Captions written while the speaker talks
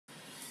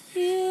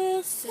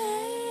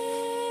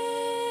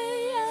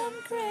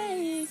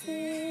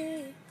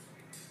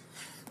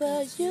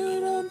but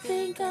you don't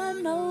think I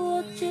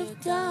know what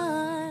you've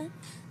done.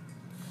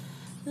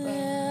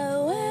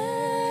 There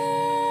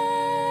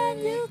when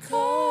you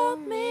call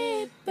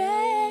me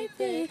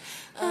baby,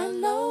 I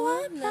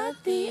know I'm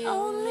not the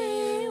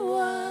only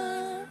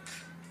one.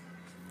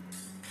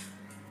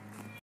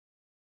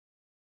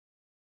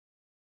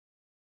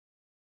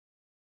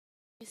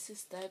 You used to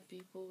stab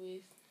people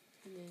with,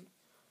 and then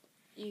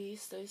you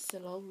used those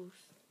syllables.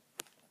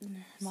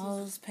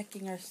 Miles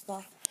packing her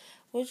stuff.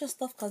 Where's your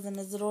stuff, cousin?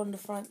 Is it all in the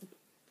front?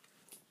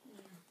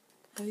 Yeah.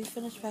 Have you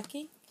finished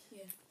packing?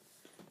 Yeah.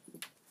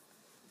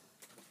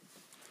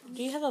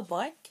 Do you have a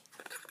bike?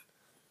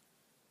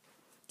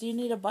 Do you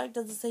need a bike?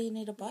 Does it say you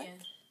need a bike?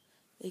 Yeah.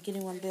 You're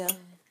getting one there. Yeah.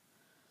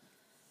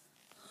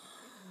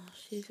 Oh,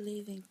 she's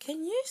leaving.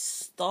 Can you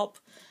stop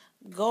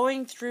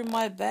going through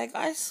my bag?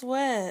 I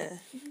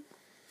swear.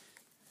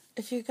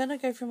 If you're gonna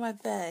go through my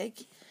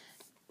bag,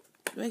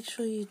 make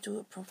sure you do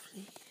it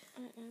properly.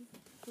 I am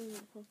doing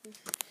it properly.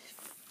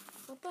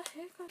 What the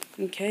heck?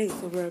 Okay,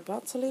 so we're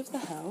about to leave the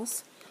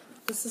house.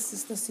 This is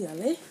Sister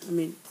Siale. I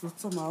mean, not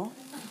tomorrow.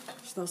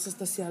 She's not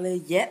Sister Siale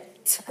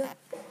yet.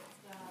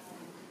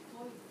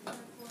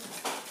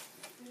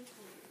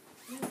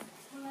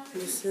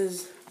 This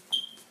is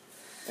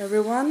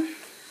everyone.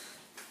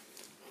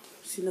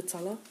 See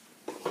Natala,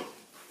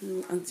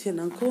 Auntie and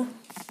Uncle.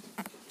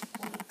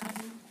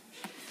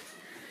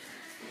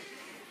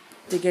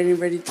 They're getting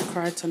ready to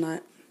cry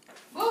tonight.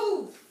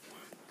 Whoa!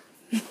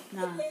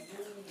 Nah.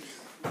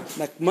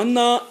 Like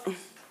mana.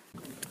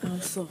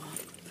 Also,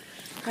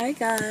 hi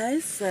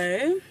guys.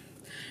 So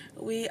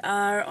we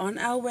are on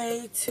our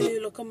way to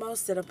Leausa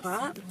set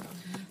apart.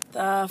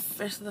 The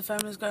rest of the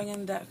family is going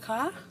in that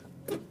car.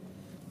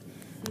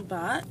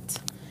 But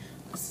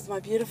this is my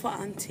beautiful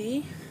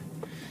auntie.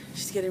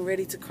 She's getting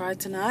ready to cry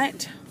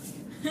tonight.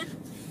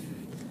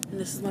 And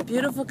this is my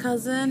beautiful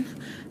cousin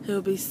who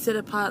will be set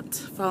apart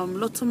from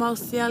Leausa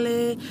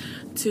Siale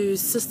to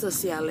Sister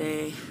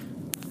Siale.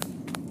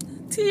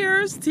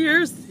 Tears,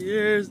 tears,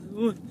 tears.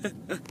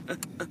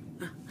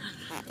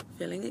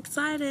 Feeling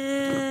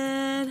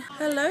excited.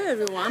 Hello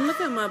everyone, look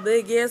at my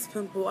big ass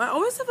pimple. I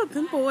always have a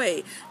pimple,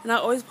 and I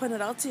always point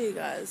it out to you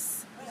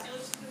guys.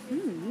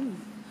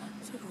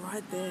 It's like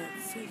right there,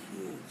 it's so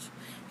huge.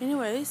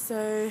 Anyway,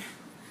 so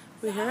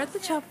we're here at the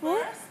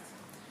chapel.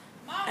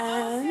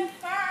 And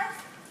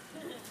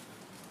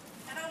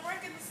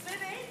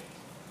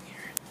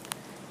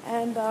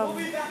hello.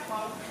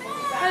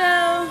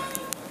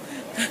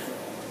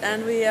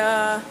 And we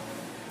are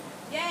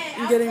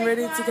getting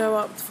ready to go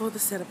up for the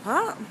set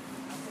apart.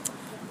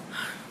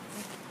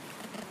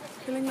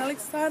 Feeling all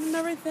excited and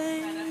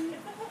everything.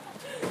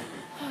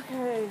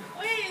 Okay.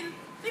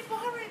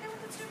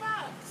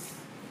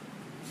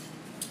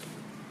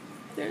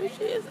 There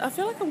she is. I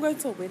feel like I'm going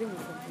to a wedding or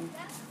something.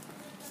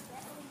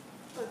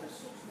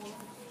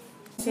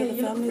 So the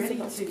family's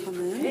about to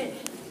come in and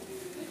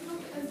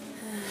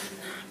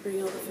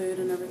bring all the food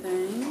and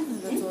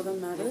everything. That's all that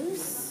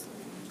matters.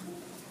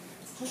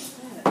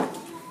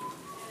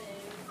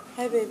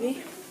 Hey,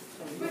 baby.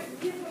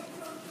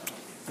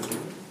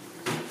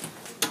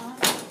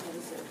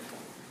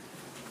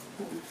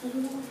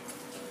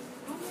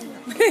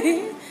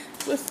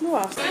 What's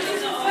more? Wait,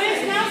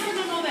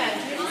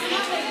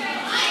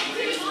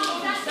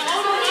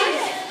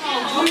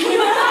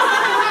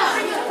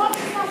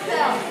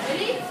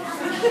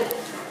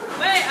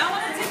 I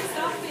want to take a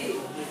selfie.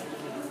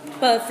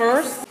 But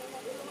first,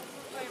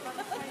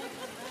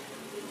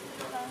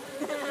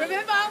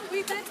 remember, we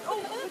did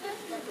promise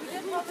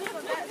on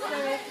that, so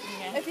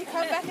if you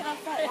come back in our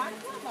fight.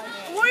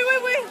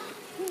 Wait.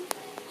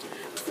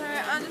 So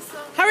I'm just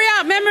hurry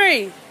up,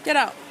 memory. Get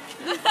out.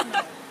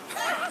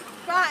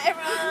 Bye,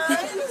 everyone.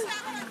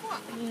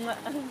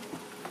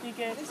 You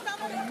good?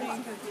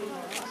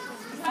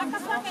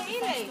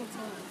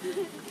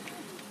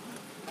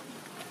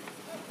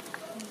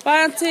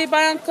 Bye, auntie.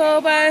 Bye,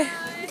 uncle. Bye.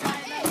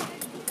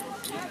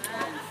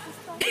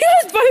 You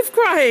guys both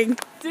crying.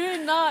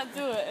 Do not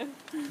do it.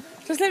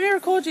 Just let me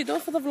record you. Do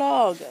it for the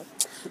vlog.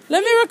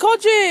 Let me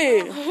record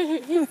you.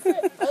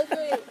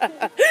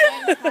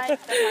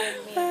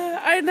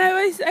 I know.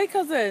 Hey,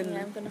 cousin.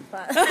 Yeah, I'm gonna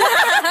fight.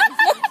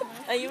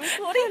 Are you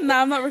recording? No,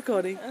 I'm not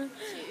recording. She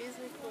is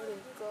recording.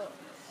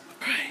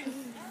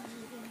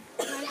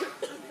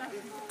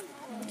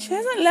 She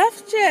hasn't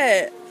left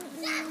yet.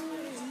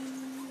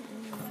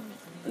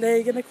 Are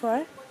you gonna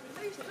cry?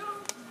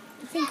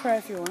 You can cry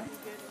if you want.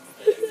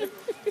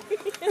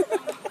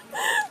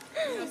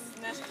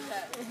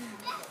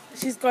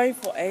 She's going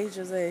for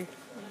ages, eh?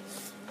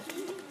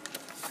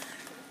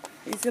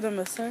 He's gonna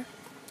miss her.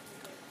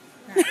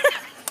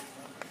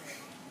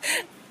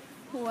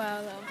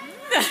 Wow.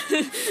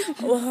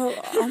 Well,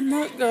 I'm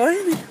not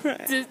going to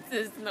cry. This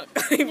is not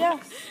going.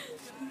 Yes.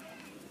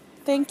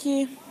 Thank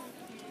you.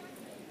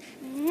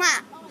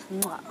 Mwah.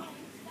 Mwah.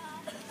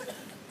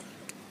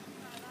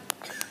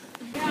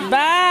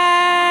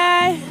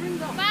 Bye.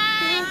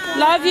 Bye.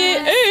 Love you.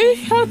 Ooh,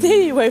 how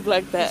dare you wave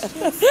like that?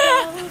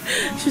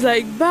 She's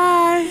like,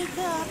 bye.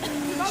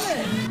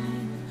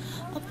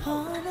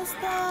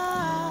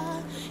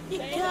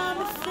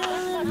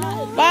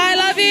 Bye,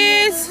 love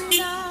yous.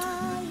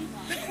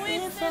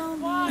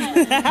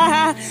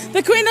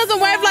 The queen doesn't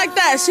wave like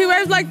that. She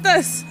waves like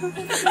this.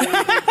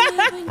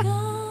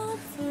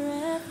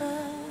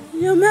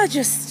 Your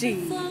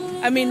Majesty.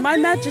 I mean, my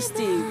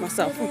Majesty,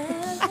 myself.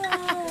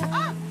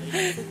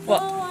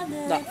 What?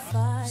 No.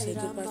 Say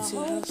goodbye to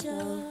your house,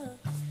 Mom.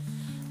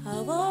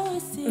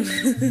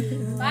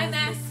 Bye,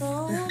 Max.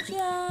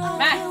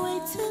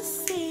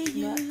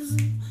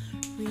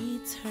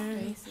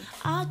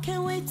 I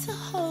can't wait to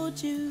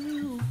hold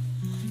you.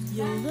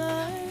 You'll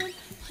learn.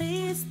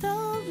 Please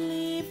don't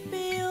leave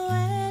me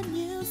when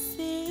you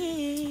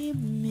see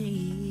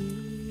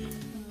me.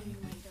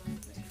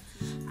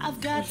 I've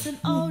gotten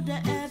older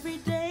every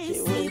day.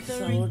 See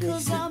the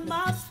wrinkles on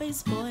my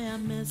face. Boy, I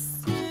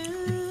miss you.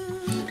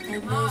 I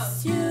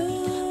miss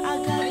you.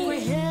 I got gray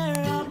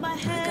hair on my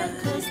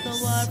head. Cause the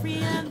worry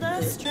and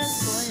the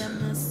stress. Boy, I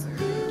miss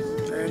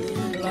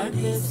you. I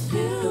miss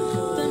you.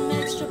 The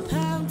extra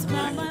pounds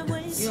round my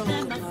waist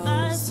and my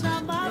thighs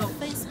round my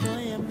face.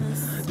 Boy, I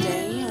miss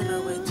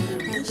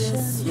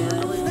you.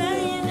 I'm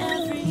praying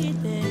every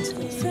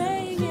day.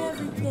 Praying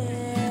every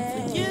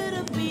day. For you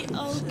to be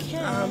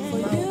okay.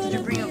 Did you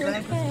bring your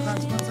bag with the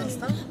passports and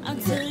stuff?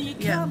 Until you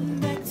come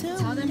back to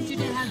me,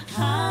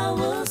 I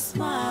will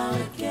smile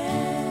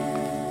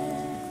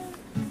again.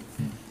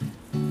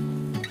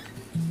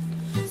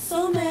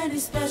 So many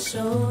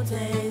special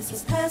days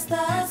has passed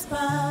us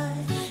by,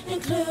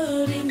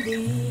 including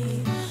the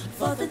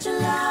 4th of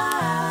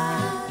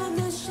July. I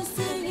miss you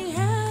singing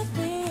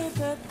happy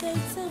birthday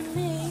to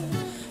me.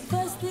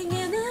 First thing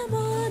in the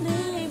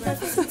morning,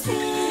 breakfast and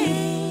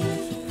tea.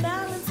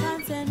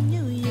 Valentine's and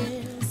New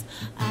Year's.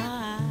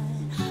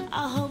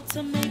 I hope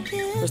to make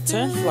it.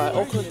 Return flight,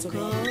 Auckland to me.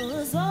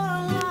 Cause all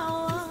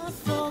I want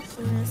for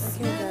Christmas.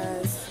 Okay,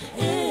 guys.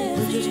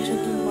 We're just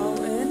checking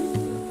MALENE.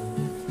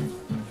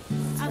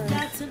 I've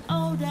gotten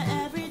older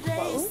every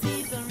day.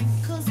 See the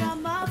wrinkles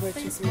on my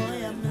face.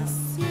 Boy, I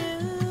miss you.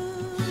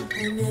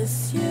 I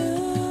miss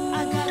you.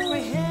 I got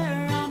gray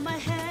hair on my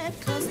head.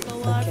 Cause the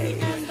worry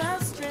and the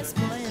stress.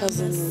 Boy, I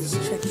Cousin miss is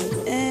you.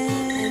 checking I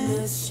in.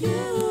 miss you.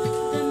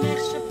 The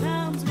extra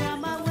pounds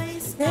round my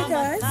waist. Hey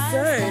guys,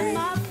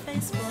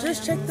 so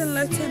just checked the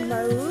letter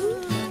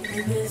mode. I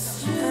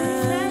miss you.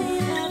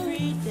 Praying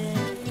every day.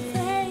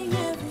 Praying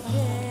every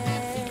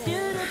day. For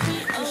you to be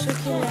Just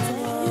checking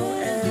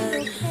okay.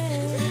 and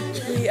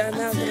we are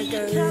now gonna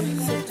go.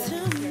 To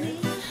me,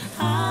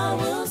 I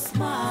will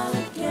smile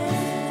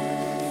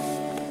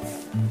again.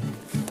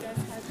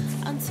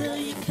 Until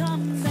you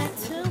come back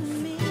to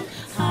me,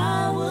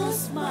 I will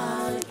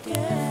smile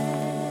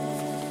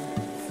again.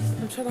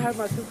 I'm trying to hide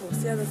my pimples.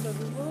 See how there's no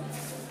pimples?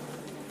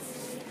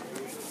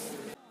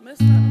 Miss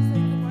that and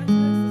say goodbye to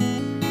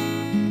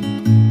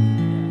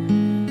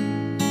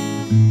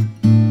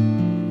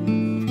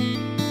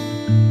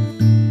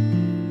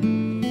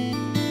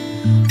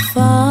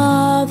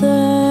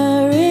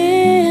Father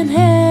in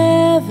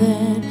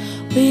heaven,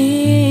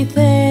 we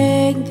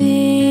thank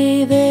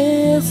thee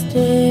this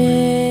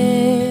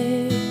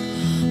day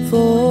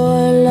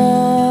for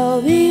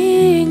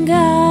loving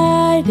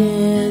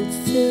guidance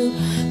to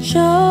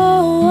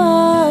show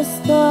us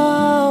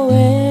the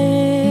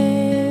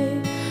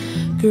way.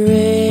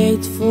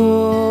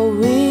 Grateful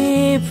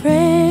we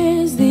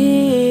praise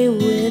thee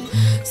with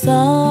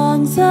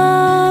songs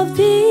of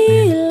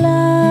delight.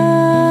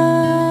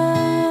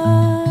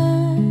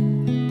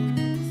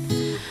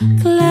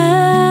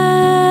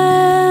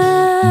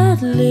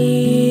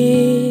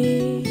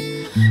 Gladly,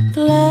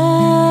 gladly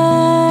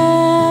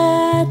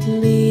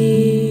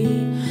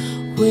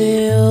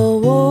we'll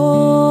walk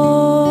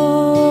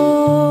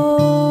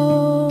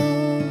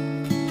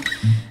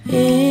in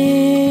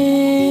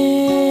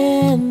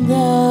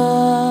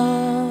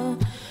the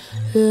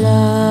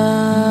light.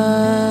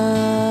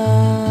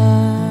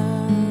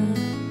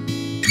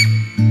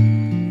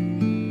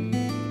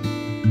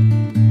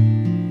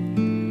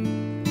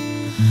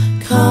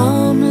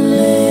 Come,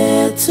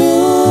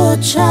 little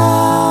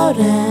child,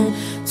 and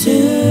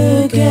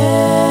together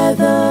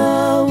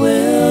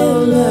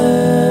we'll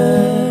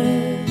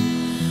learn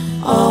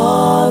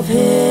of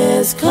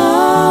His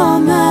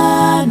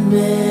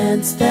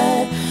commandments,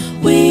 that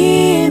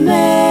we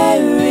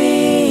may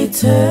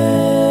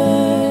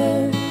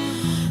return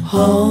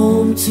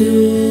home to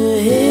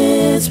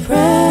His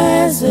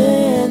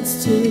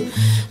presence, to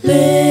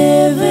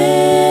live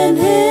in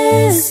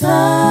His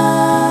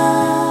sight.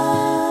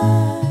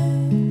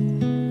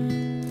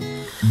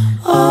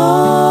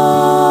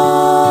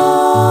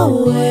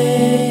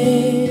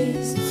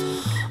 Always,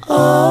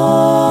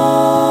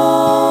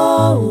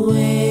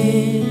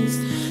 always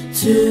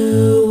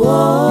to walk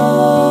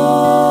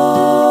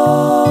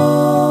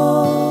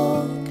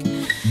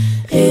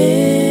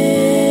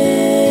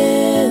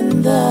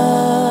in the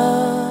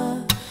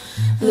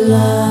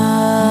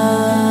light.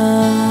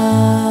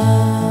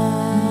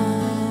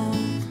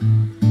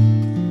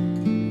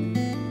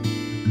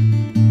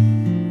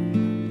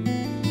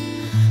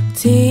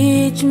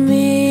 Teach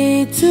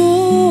me to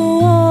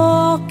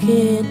walk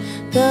in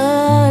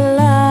the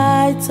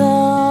light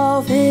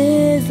of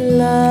His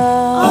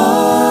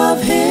love.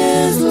 Of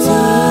His love.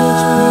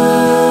 Teach me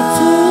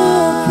to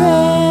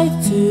pray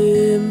to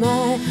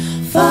my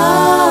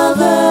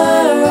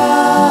Father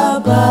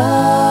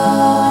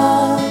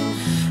above.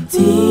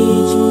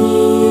 Teach me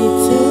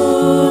to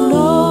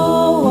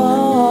know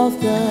of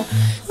the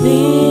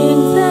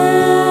things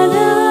that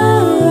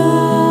are right.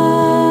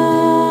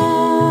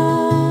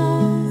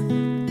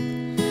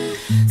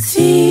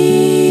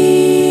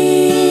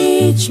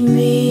 Teach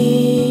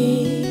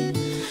me,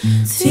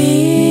 teach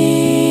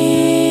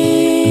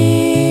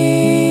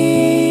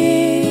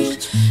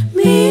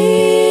me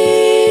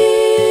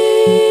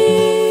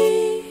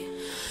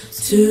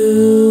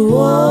to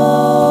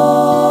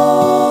walk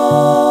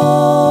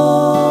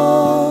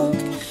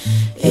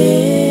in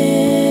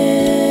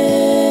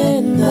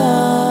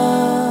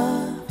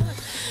love.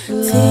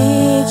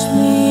 Teach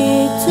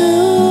me to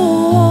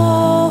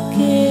walk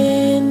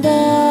in the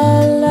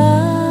love.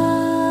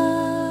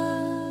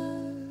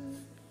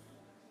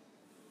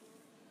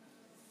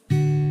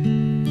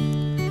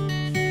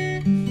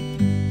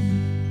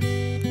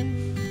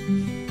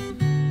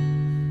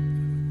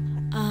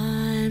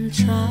 I'm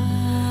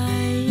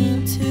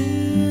trying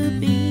to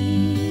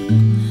be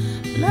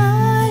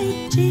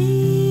like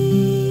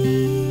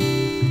Jesus.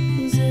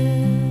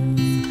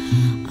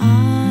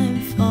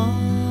 I'm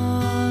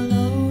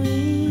following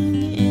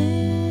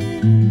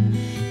in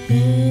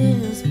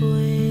His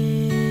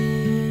ways.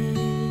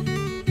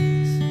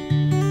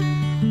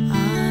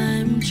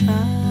 I'm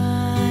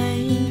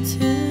trying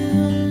to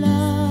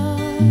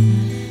love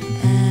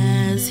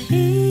as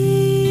He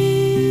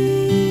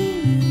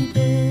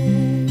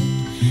did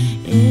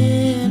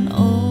in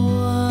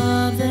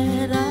all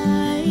that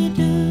I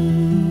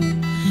do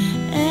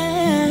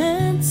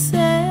and say.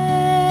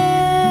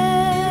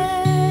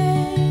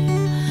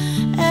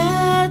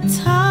 At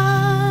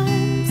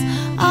times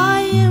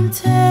I am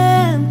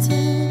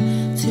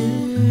tempted to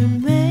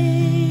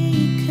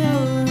make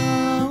a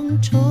wrong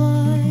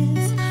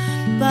choice,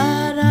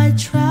 but I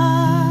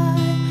try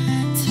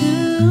to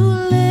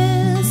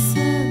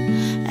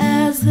listen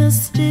as the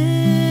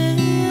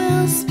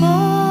still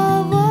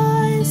small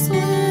voice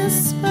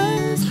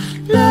whispers,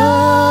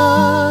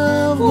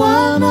 love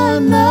one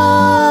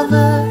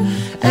another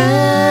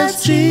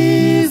as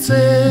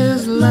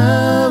Jesus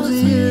loves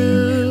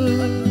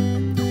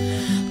you.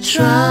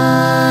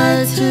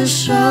 Try to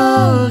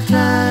show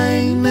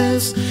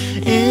kindness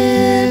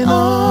in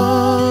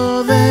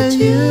all that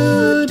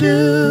you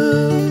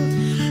do.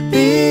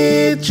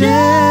 Be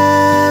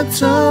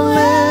gentle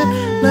and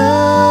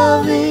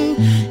loving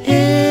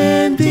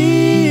in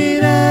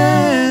deed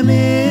and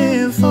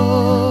in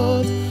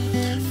thought,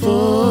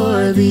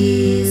 for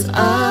these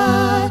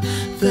are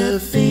the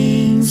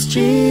things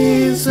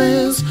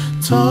Jesus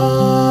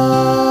taught.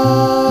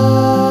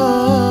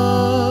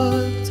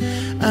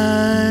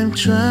 I'm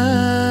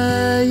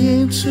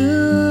trying to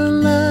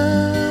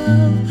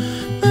love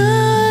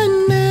my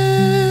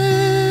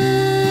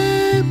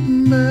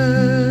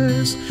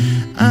neighbors.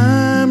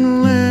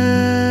 I'm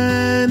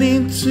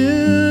learning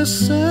to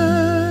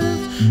serve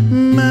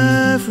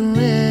my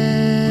friends.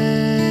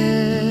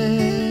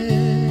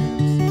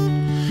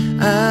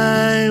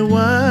 I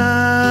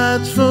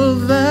watch for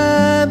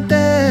the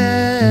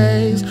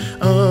days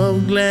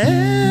of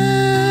gladness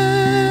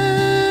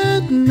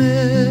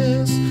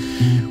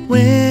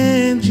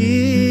when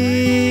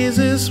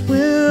Jesus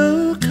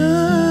will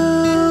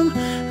come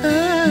again.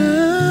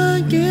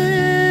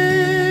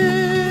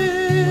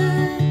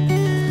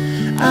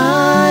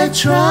 I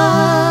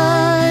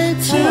try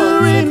to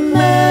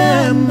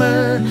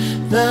remember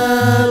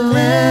the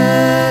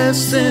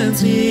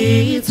lessons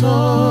He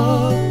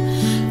taught.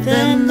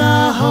 Then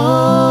the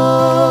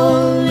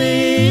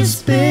Holy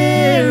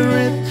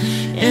Spirit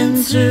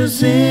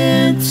enters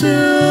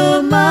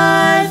into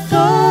my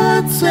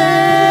thoughts,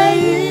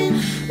 saying,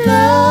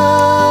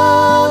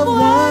 love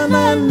one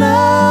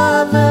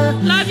another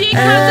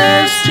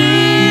as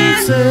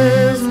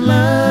Jesus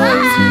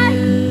loves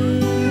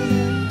you.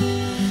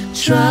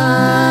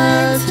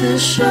 Try to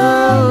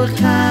show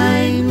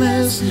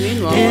kindness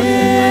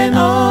in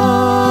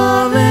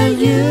all that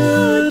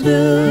you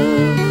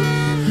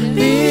do.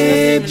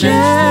 Be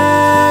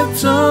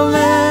gentle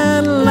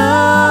and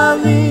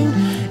loving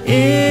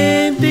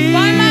in deed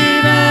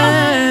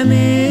and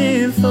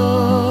in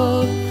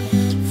thought,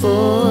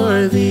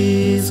 for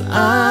these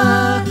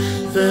are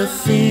the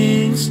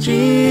things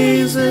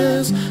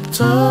Jesus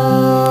taught.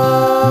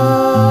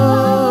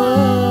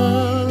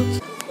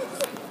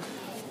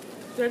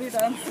 Dirty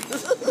dance.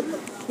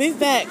 Move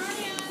back.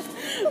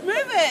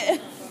 Move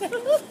it.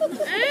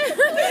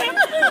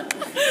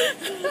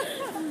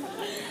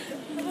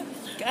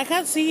 I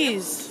can't see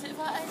you.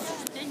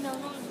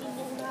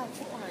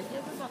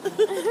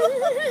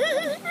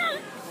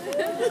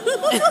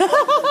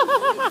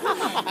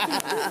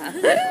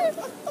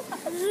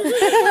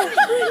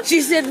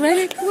 She said,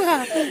 "Really cool."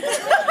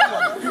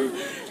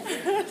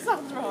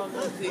 Something's wrong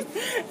with you.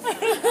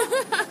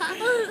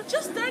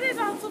 Just turn it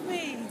on to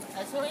me.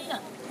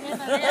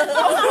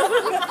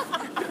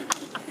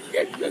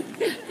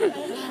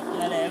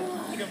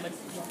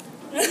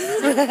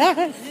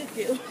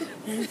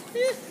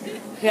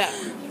 Yeah.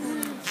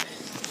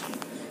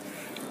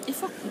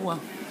 If I cool.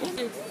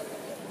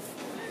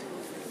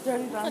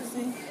 Dirty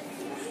dancing.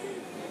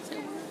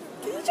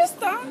 Can you just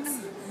dance?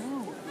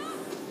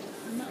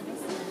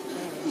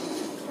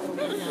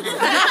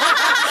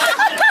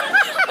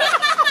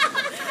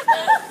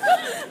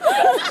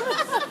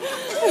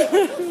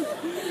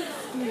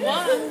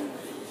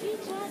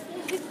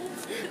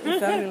 You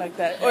sounding like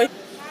that. Oi.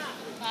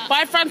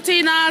 Bye,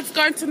 Frantina. It's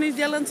going to New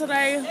Zealand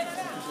today.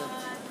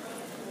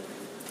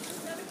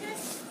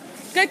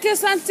 Good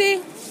kiss,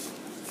 Auntie.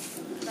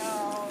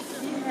 No,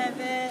 you have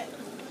it.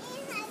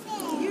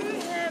 You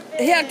have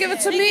it. Here, give it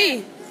to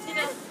me.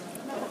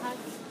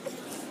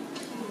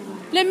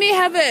 Let me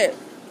have it.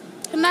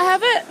 Can I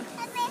have it?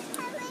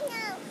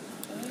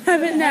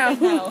 Have it now.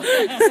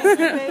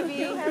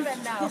 Baby, have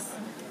it now.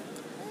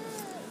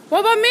 What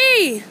about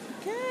me?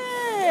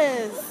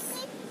 Yes.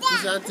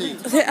 Who's Auntie?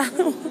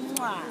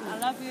 I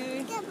love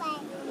you.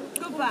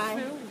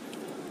 Goodbye.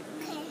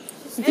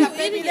 Yeah,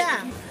 baby,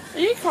 yeah. Are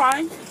you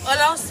crying? All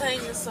I was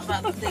saying is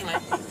about the thing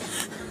like.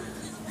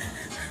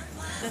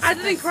 I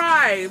didn't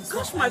cry.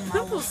 Gosh, my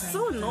pimple's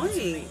so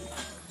annoying.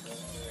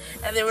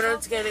 And then when I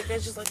went to go, the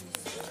girl's just like.